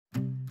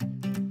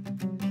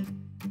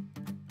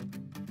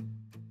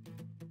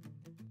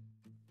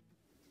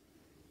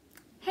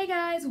Hey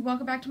guys,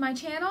 welcome back to my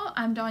channel.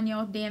 I'm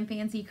Danielle with Damn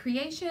Fancy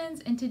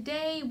Creations, and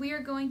today we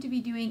are going to be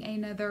doing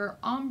another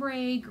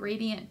ombre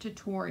gradient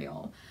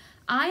tutorial.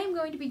 I am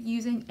going to be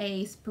using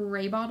a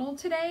spray bottle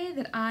today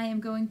that I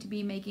am going to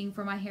be making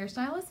for my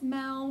hairstylist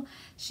Mel.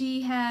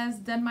 She has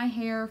done my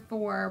hair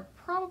for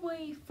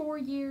probably 4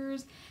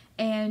 years,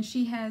 and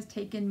she has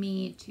taken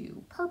me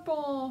to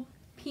purple,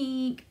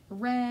 pink,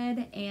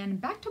 red,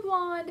 and back to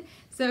blonde.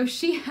 So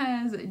she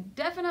has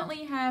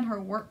definitely had her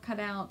work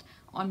cut out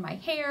on my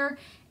hair,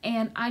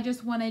 and I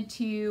just wanted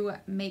to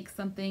make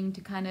something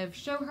to kind of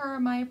show her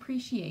my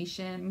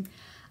appreciation.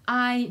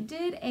 I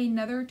did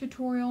another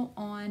tutorial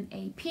on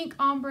a pink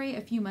ombre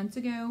a few months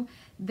ago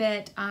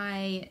that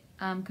I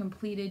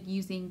completed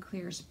using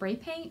clear spray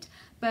paint,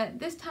 but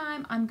this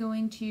time I'm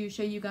going to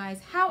show you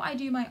guys how I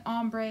do my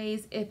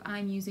ombres if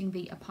I'm using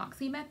the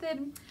epoxy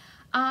method.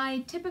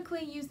 I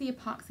typically use the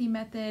epoxy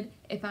method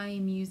if I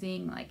am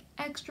using like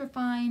extra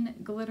fine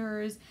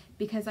glitters,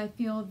 because I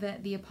feel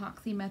that the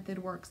epoxy method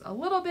works a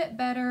little bit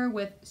better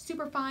with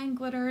super fine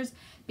glitters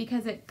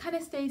because it kind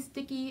of stays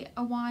sticky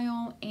a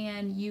while,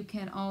 and you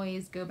can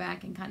always go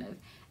back and kind of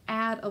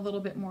add a little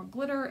bit more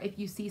glitter if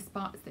you see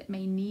spots that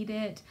may need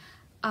it,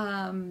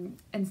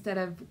 instead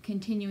of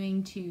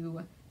continuing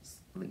to,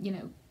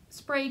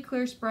 spray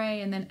clear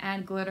spray and then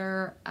add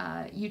glitter.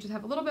 You just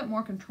have a little bit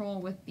more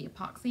control with the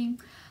epoxy.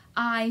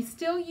 I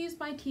still use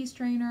my tea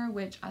strainer,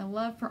 which I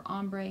love for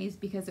ombres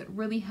because it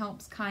really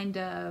helps kind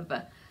of,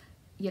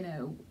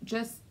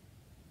 just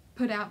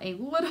put out a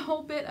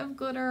little bit of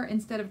glitter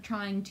instead of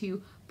trying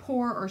to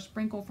pour or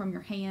sprinkle from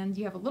your hands.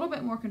 You have a little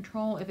bit more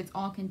control if it's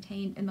all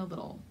contained in the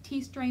little tea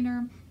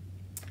strainer.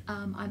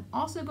 I'm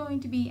also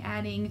going to be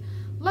adding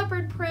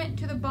leopard print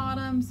to the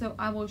bottom, so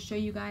I will show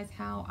you guys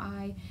how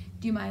I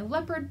do my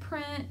leopard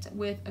print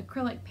with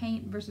acrylic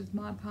paint versus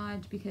Mod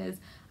Podge, because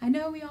I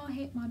know we all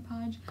hate Mod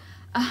Podge.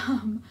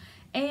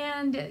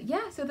 And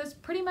yeah, so that's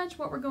pretty much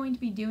what we're going to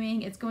be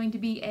doing. It's going to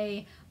be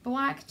a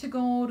black to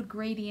gold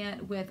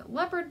gradient with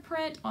leopard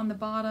print on the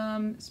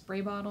bottom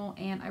spray bottle,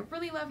 and I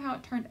really love how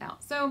it turned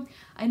out. So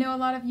I know a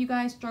lot of you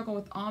guys struggle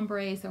with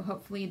ombre, so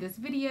hopefully this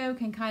video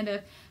can kind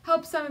of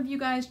help some of you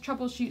guys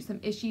troubleshoot some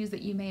issues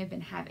that you may have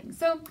been having.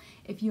 So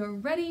if you're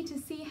ready to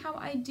see how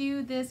I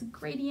do this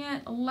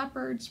gradient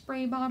leopard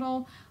spray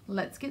bottle,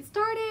 let's get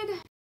started.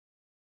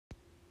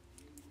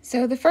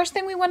 So the first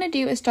thing we want to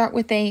do is start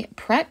with a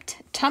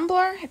prepped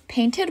tumbler,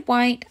 painted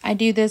white. I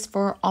do this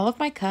for all of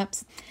my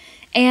cups.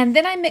 And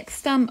then I mix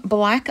some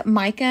black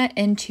mica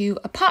into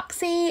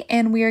epoxy,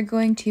 and we are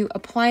going to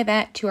apply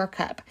that to our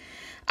cup.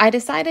 I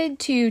decided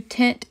to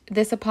tint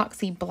this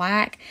epoxy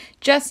black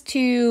just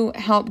to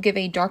help give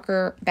a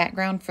darker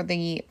background for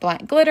the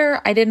black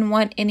glitter. I didn't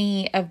want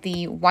any of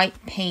the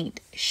white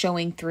paint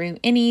showing through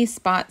any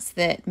spots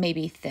that may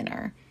be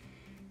thinner.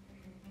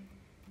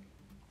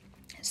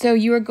 So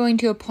you are going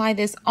to apply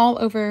this all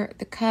over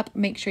the cup.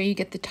 Make sure you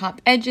get the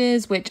top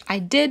edges, which I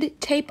did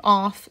tape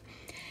off,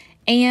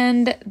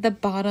 and the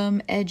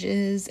bottom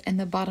edges and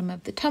the bottom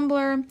of the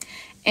tumbler.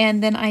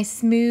 And then I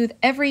smooth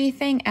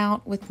everything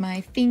out with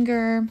my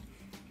finger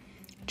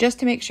just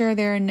to make sure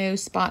there are no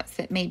spots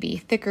that may be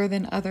thicker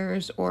than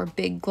others or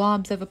big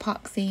globs of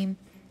epoxy.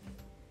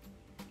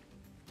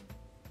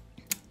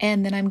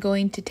 And then I'm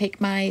going to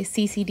take my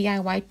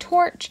CCDIY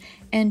torch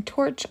and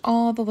torch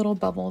all the little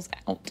bubbles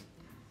out.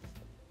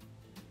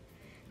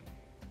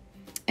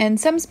 And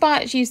some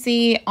spots you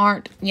see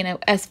aren't,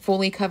 as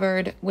fully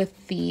covered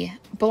with the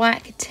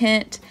black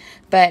tint,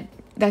 but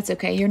that's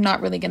okay. You're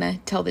not really going to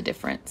tell the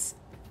difference.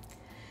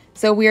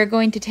 So we are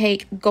going to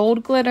take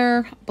gold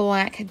glitter,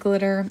 black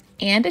glitter,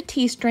 and a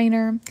tea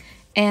strainer,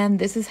 and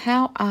this is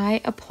how I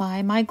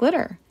apply my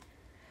glitter.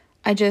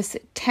 I just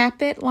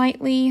tap it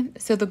lightly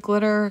so the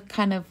glitter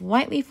kind of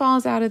lightly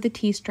falls out of the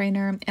tea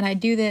strainer, and I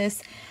do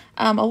this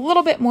a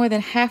little bit more than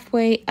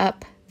halfway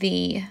up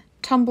the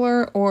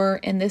tumbler, or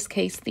in this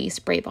case the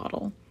spray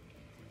bottle.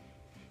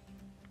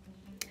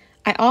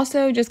 I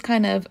also just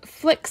kind of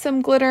flick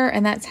some glitter,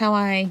 and that's how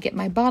I get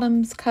my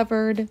bottoms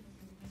covered.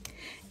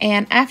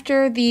 And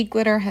after the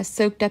glitter has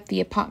soaked up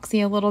the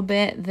epoxy a little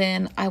bit,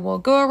 then I will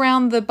go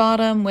around the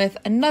bottom with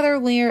another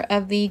layer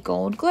of the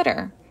gold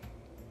glitter.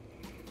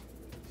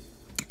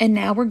 And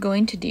now we're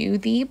going to do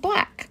the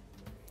black,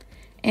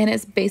 and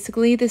it's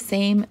basically the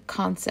same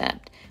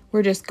concept.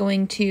 We're just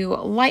going to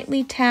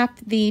lightly tap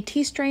the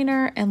tea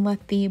strainer and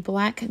let the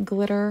black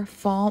glitter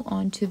fall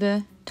onto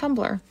the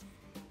tumbler.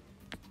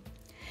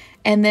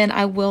 And then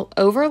I will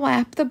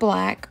overlap the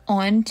black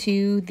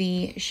onto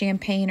the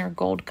champagne or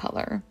gold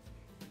color.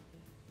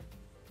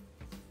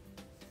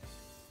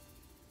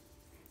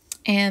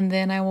 And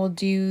then I will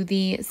do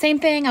the same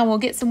thing. I will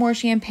get some more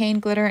champagne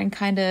glitter and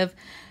kind of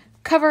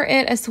cover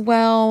it as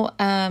well,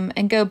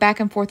 and go back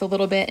and forth a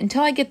little bit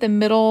until I get the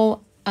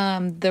middle,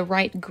 the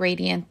right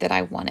gradient that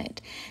I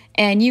wanted.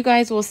 And you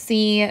guys will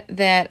see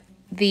that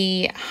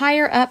the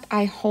higher up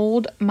I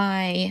hold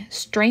my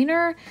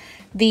strainer,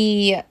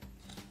 the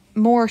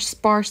more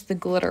sparse the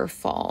glitter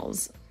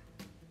falls.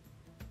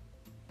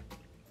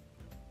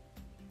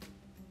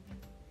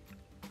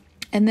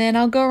 And then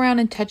I'll go around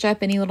and touch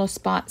up any little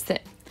spots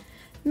that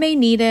may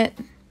need it.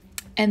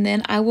 And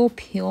then I will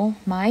peel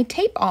my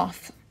tape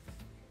off.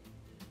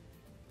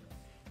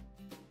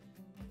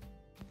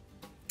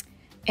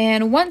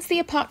 And once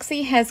the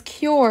epoxy has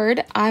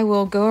cured, I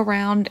will go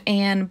around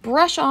and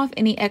brush off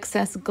any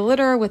excess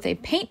glitter with a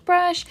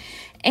paintbrush,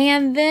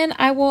 and then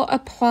I will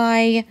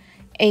apply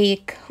a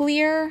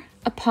clear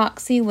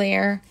epoxy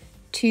layer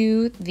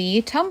to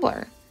the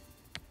tumbler.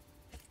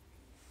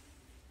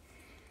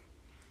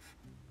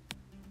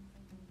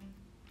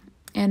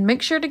 And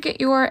make sure to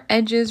get your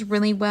edges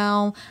really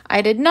well.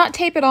 I did not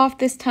tape it off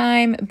this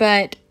time,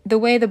 but the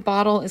way the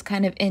bottle is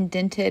kind of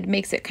indented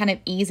makes it kind of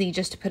easy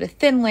just to put a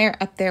thin layer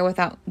up there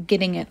without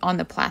getting it on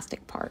the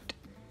plastic part.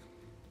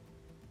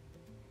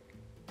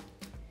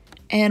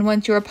 And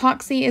once your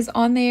epoxy is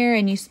on there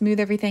and you smooth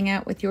everything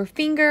out with your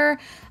finger,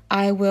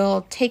 I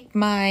will take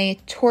my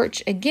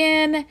torch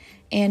again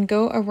and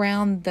go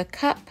around the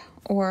cup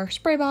or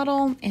spray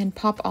bottle and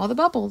pop all the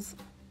bubbles.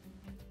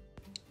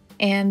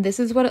 And this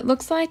is what it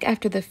looks like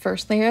after the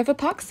first layer of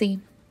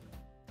epoxy.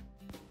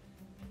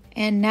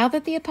 And now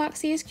that the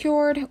epoxy is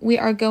cured, we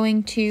are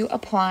going to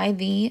apply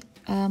the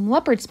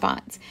leopard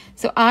spots.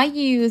 So I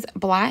use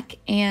black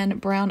and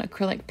brown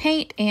acrylic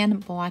paint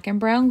and black and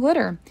brown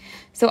glitter.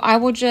 So I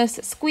will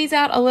just squeeze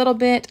out a little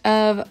bit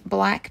of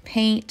black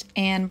paint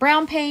and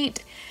brown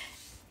paint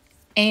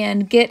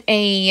and get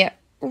a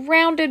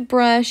rounded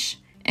brush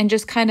and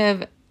just kind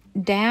of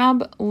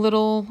dab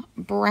little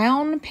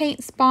brown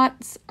paint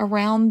spots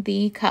around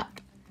the cup.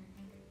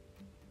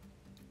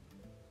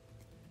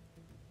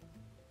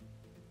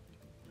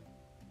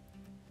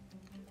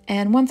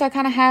 And once I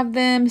kind of have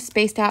them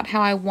spaced out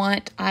how I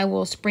want, I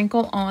will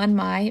sprinkle on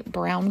my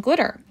brown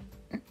glitter.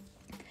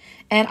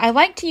 And I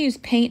like to use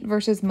paint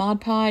versus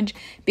Mod Podge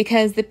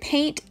because the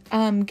paint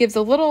gives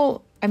a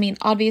little,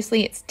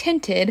 obviously it's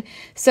tinted,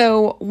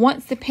 so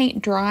once the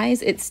paint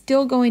dries, it's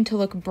still going to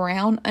look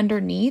brown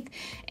underneath,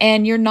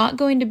 and you're not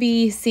going to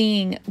be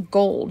seeing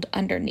gold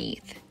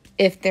underneath.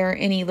 If there are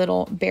any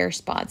little bare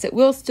spots, it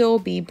will still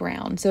be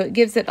brown, so it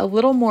gives it a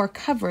little more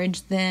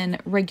coverage than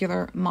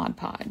regular Mod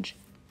Podge.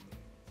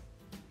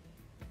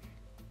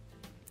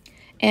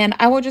 And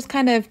I will just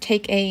kind of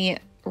take a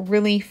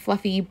really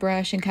fluffy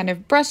brush and kind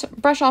of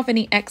brush off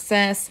any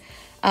excess,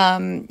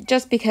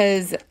 just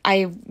because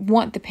I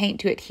want the paint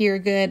to adhere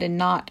good and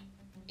not,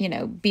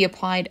 be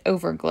applied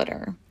over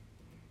glitter.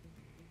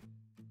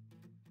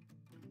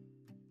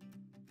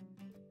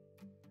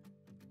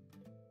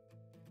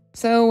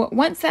 So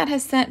once that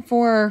has set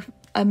for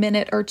a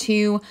minute or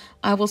two,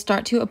 I will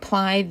start to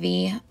apply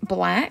the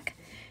black.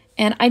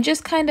 And I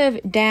just kind of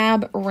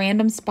dab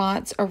random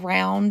spots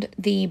around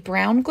the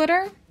brown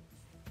glitter.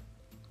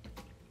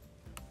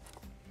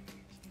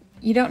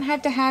 You don't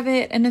have to have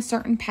it in a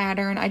certain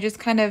pattern. I just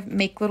kind of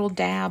make little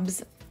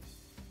dabs.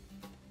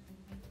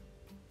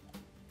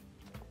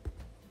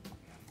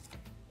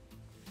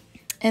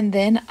 And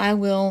then I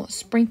will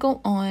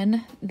sprinkle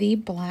on the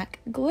black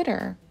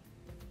glitter.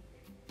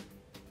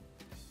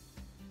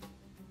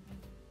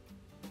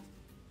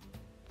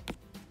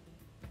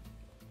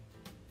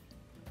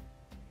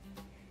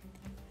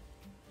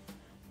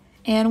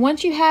 And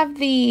once you have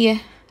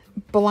the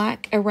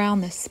black around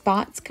the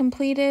spots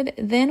completed,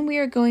 then we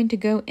are going to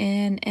go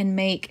in and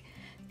make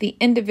the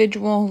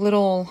individual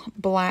little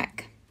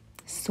black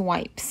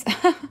swipes.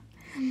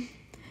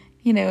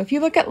 If you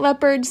look at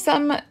leopard,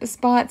 some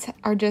spots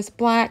are just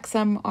black,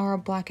 some are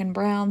black and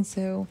brown,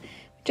 so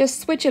just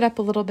switch it up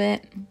a little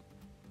bit.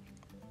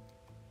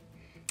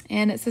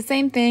 And it's the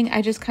same thing.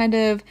 I just kind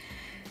of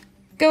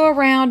go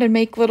around and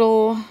make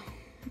little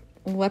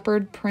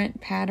leopard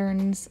print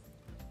patterns.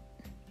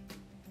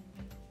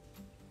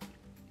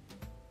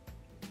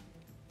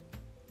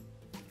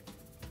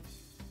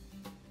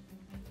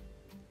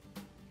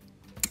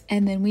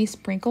 And then we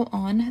sprinkle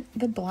on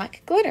the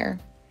black glitter.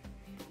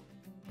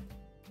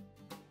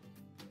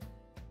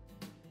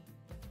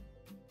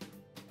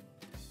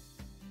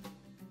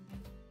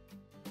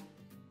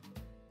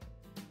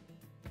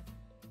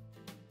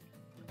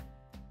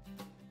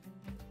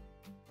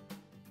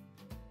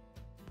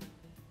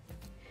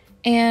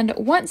 And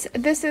once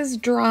this is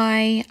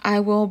dry, I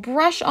will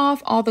brush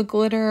off all the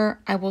glitter,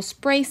 I will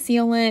spray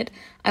seal it,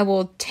 I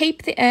will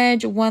tape the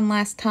edge one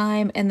last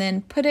time, and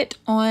then put it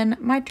on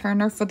my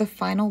turner for the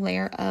final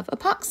layer of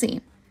epoxy.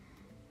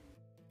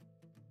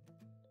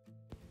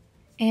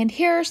 And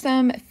here are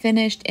some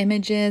finished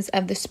images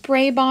of the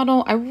spray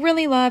bottle. I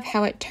really love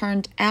how it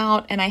turned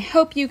out, and I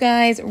hope you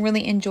guys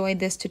really enjoyed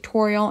this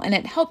tutorial and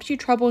it helps you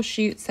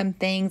troubleshoot some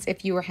things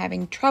if you were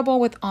having trouble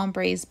with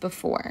ombres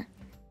before.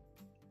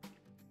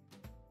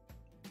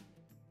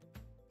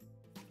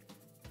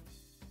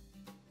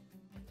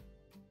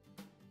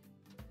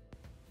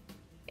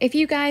 If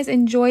you guys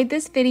enjoyed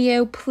this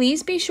video,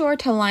 please be sure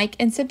to like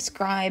and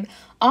subscribe.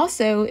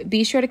 Also,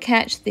 be sure to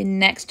catch the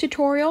next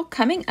tutorial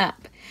coming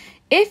up.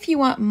 If you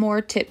want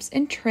more tips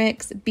and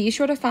tricks, be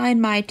sure to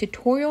find my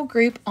tutorial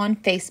group on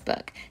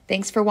Facebook.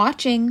 Thanks for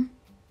watching.